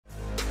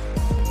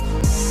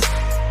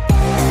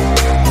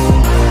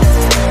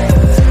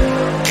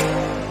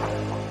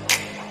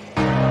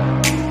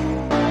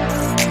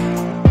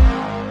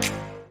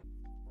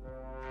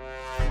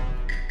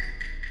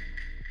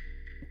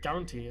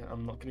guarantee you,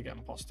 I'm not going to get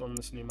imposter on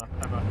this new map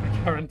ever.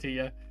 I guarantee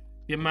you.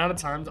 The amount of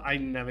times I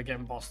never get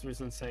imposter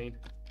is insane.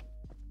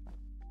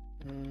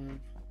 Double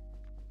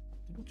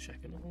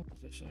checking all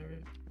of this area.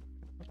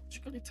 Have you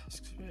got any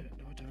tasks for it?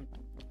 No, I don't.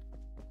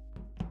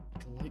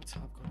 The lights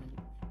have gone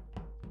on.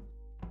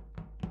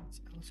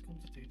 Is Alice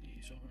going to do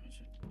these, or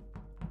is it?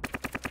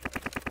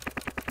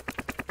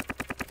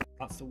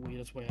 That's the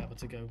weirdest way ever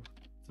to go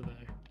to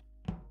there.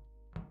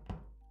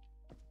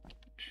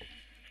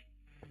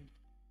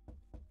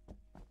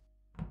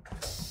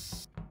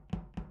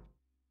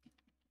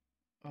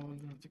 Oh, I'm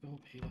gonna have to go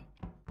up here.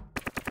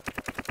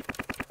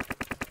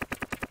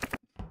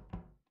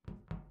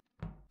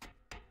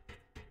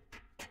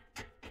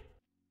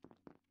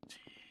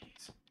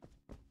 Jeez.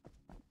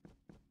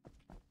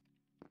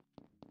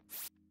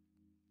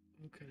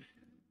 Okay.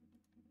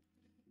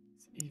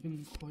 It's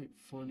even quite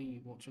funny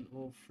watching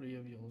all three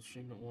of you all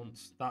stream at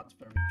once. That's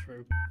very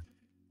true.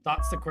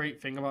 That's the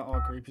great thing about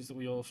our group, is that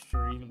we all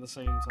stream at the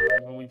same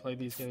time when we play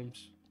these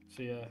games.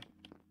 So yeah.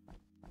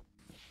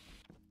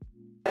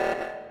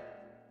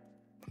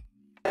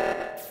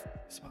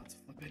 It's about to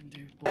flip in,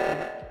 dude.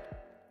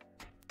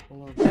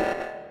 Hold on.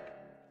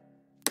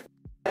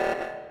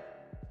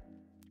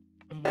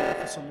 I'm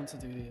waiting for someone to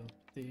do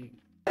the thing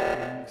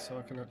so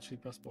I can actually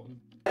press button.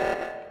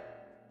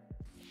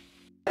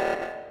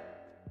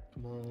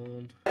 Come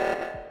on.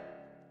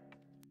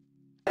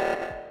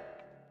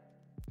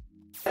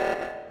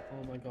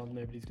 Oh my god,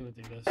 nobody's gonna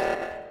do this.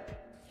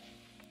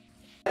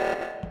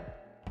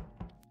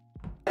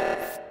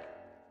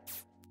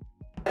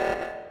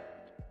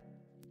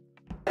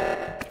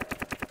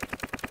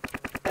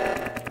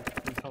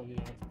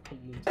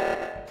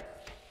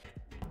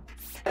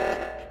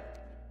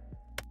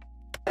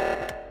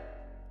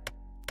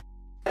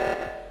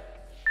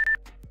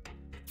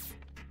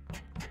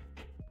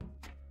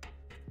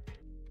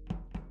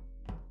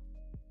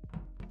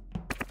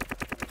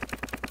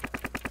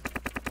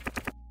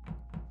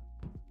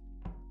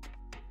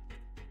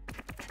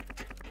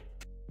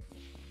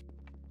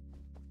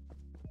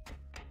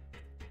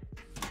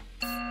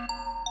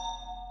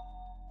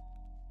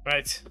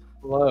 Right.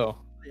 Hello.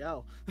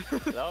 Yo.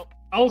 Hello.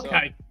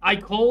 Okay, I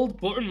called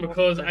button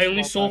because I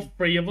only saw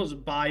 3 of us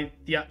by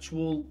the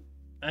actual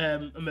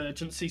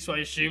emergency, so I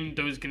assumed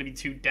there was going to be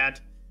 2 dead.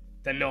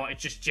 They're not.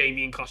 It's just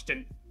Jamie and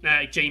Costin.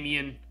 Jamie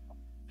and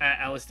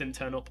Ellis didn't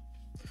turn up.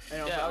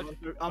 Yeah,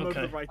 I'm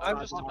over the right side.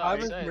 I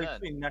was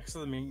literally next to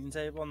the meeting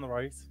table on the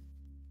right.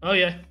 Oh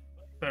yeah,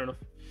 fair enough.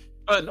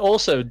 But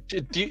also,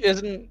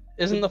 isn't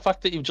the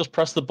fact that you've just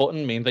pressed the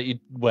button mean that you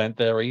weren't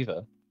there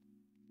either?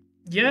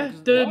 Yeah,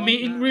 the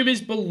meeting room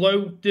is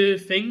below the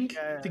thing.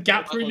 The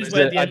gap room is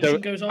where the engine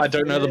goes off. I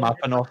don't know the map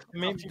enough.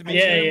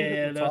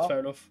 Yeah, no, that's fair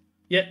enough.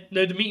 Yeah,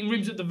 no, the meeting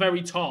room's at the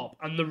very top,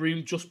 and the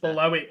room just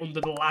below it,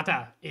 under the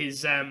ladder,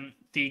 is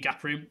the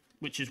gap room,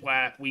 which is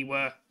where we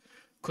were.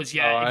 Because,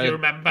 if you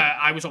remember,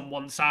 I was on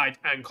one side,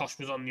 and Kosh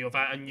was on the other,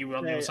 and you were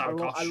on the other side of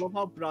Kosh. I love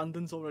how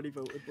Brandon's already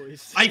voted,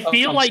 boys. I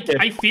feel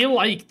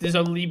like there's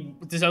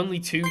only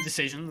 2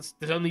 decisions.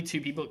 There's only 2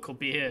 people that could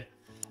be here.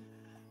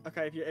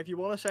 Okay, if you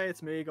want to say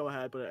it's me, go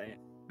ahead, but it ain't.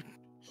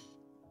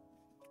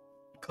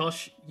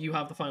 Kosh, you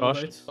have the final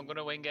vote. I'm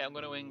gonna wing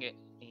it.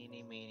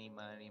 Eeny, meeny,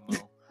 miny, mo.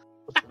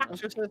 I was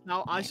just saying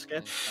now, I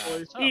skipped.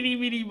 Eeny,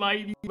 meeny,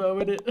 miny, mo,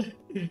 innit?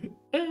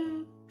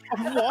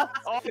 What?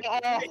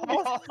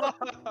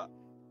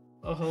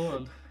 Oh, hold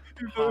on.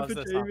 Who voted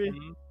for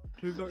Jamie?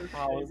 Who voted for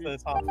Jamie? How is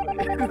this happening?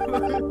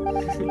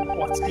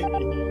 What's going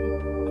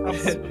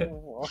on?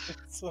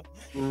 What?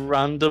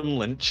 Random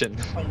lynching.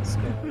 Thanks,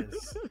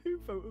 guys. Who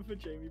voted for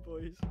Jamie,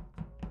 boys?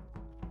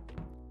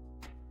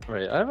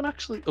 Right, I haven't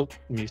actually... Oh,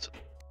 mute.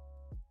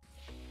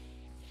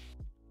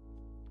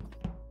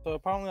 So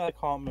apparently I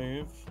can't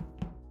move.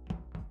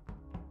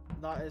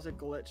 That is a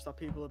glitch that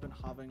people have been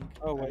having.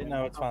 Oh wait,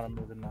 no, it's fine, I'm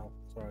moving now.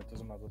 Sorry, it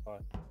doesn't matter, bye.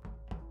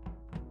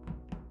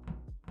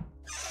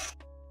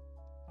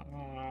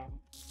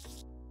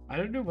 I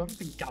don't know whether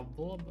to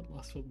gamble on the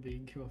last one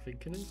being who I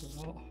think it is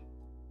or not.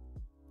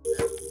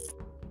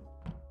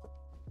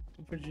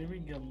 I'm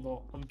presuming I'm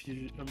not. I'm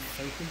hoping that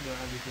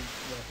everything's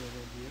working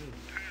on you.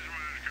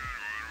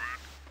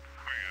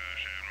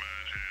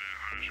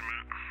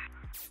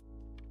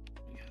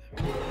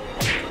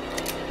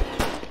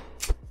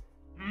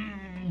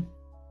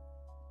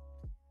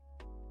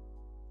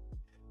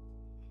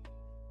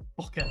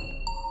 Okay.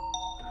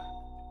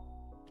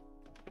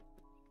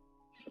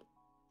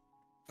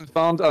 I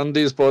found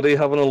Andy's body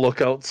having a look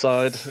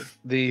outside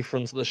the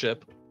front of the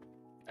ship.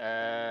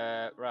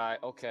 Right,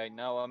 okay,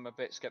 now I'm a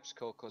bit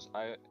skeptical because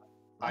I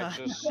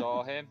just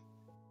saw him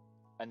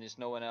and there's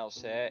no one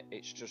else here,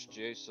 it's just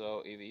you,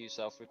 so either you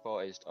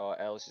self-reported or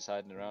Ellis is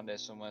hiding around here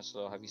somewhere,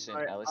 so have you seen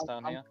Ellis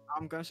down here?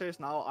 I'm going to say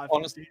this now, I've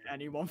not seen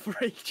anyone for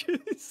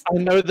ages. I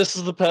know this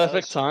is the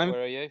perfect time.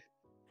 Where are you?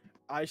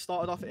 I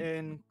started off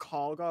in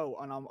cargo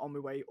and I'm on my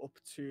way up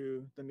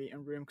to the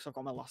meeting room because I've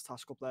got my last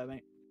task up there,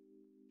 mate.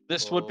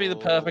 This would be the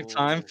perfect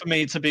time for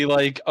me to be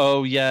like,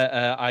 oh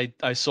yeah,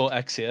 I saw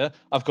X here.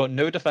 I've got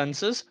no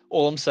defenses.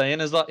 All I'm saying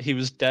is that he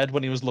was dead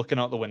when he was looking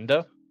out the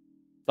window.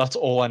 That's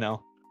all I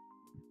know.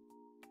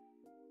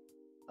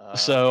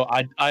 So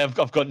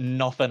I've got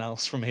nothing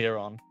else from here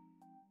on.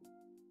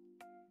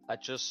 I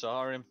just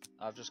saw him.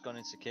 I've just gone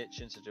into the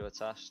kitchen to do a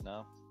task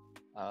now.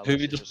 Who have you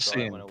literally just saw him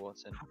seen? when I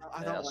walked in.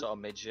 I I don't saw a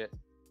midget.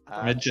 I I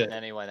don't haven't seen Midget.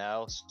 anyone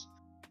else.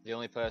 The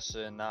only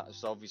person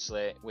that's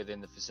obviously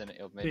within the vicinity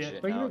of But yeah,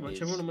 midget thank you now very much,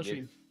 is everyone on my you.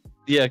 stream.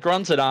 Yeah,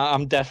 granted,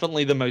 I'm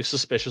definitely the most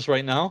suspicious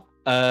right now.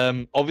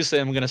 Obviously,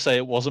 I'm gonna say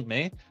it wasn't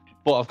me,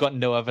 but I've got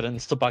no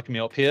evidence to back me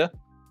up here,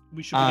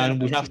 We should and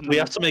get we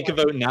have to make a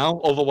vote now.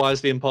 Otherwise,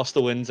 the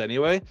imposter wins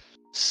anyway.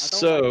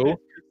 So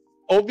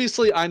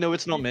obviously, I know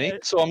it's not me,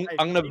 so I'm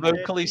gonna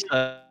vocally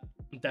say.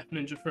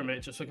 deafening just for a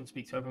minute, just so I can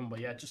speak to everyone. But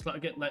yeah, just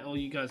let all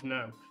you guys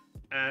know.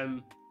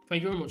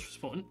 Thank you very much for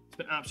supporting. It's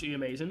been absolutely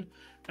amazing.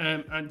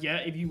 And yeah,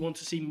 if you want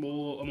to see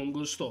more Among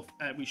Us stuff,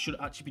 we should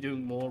actually be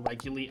doing more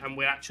regularly. And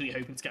we're actually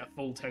hoping to get a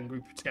full 10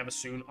 group together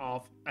soon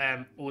of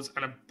us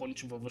and a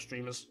bunch of other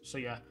streamers. So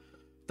yeah,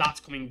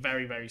 that's coming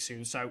very, very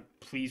soon. So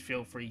please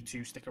feel free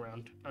to stick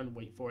around and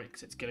wait for it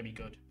because it's going to be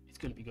good. It's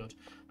going to be good.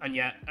 And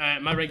yeah,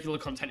 my regular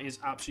content is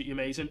absolutely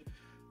amazing.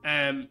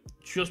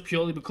 Just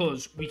purely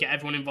because we get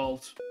everyone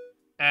involved.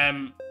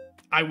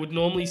 I would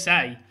normally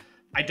say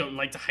I don't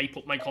like to hype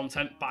up my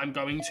content, but I'm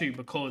going to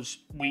because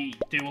we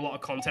do a lot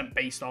of content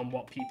based on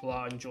what people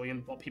are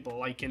enjoying, what people are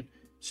liking.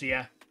 So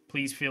yeah,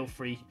 please feel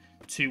free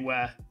to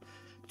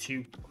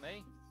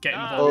get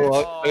involved.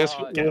 Oh, I guess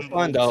we'll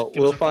find out.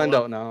 We'll find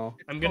out now.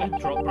 I'm gonna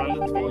drop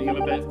Brandon's volume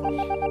a bit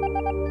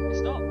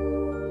It's not.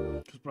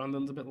 because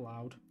Brandon's a bit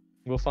loud.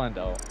 We'll find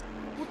out.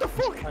 What the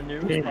fuck? I knew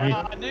it. I knew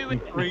it. I knew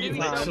it.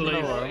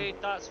 Literally.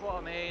 That's what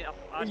I mean.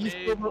 I You knew.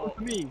 still voted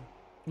for me?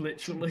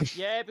 Literally.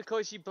 Yeah,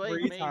 because you blamed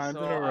 3 me. times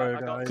so in a row, I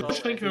got guys. told.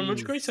 Thank you very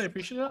much, Grace. I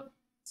appreciate that.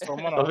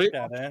 Someone I else think-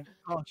 get in.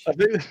 Gosh, I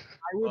think. I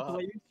would Wow.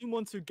 blame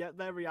someone to get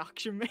their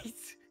reaction,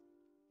 mate.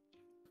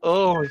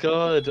 Oh my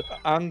god,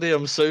 Andy,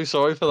 I'm so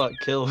sorry for that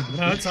kill.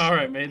 No, it's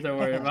alright, mate. Don't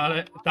worry about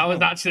it. That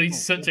was actually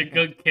such a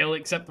good kill,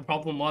 except the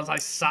problem was I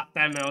sat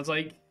there and I was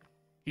like,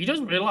 you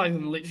just realize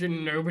literally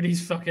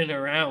nobody's fucking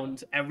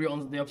around.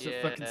 Everyone's on the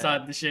opposite fucking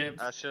side of the ship.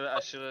 I should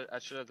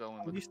have gone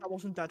At with least I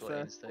wasn't dead gut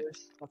first. instinct.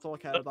 That's all I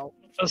cared about.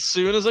 As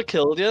soon as I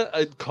killed you,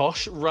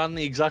 Kosh ran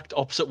the exact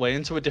opposite way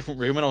into a different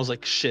room, and I was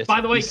like, "Shit!" By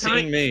the way, he's can I-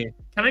 seeing me.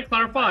 Can I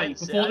clarify, didn't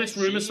see- before I this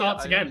didn't rumour see it,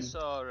 starts I again, only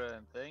saw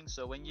thing.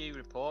 So when you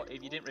report,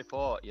 if you didn't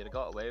report, you'd have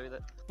got away with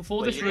it. before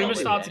Well, this you got rumour away with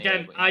starts it anyway,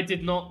 again, but I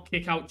did not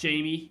kick out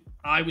Jamie.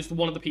 I was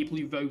one of the people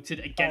who voted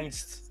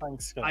against.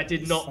 Thanks, guys. I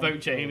did not vote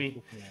Thanks for Jamie.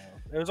 looking out.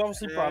 It was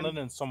obviously Brandon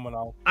and someone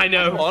else. I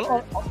know.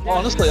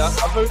 Honestly, I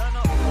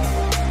vote.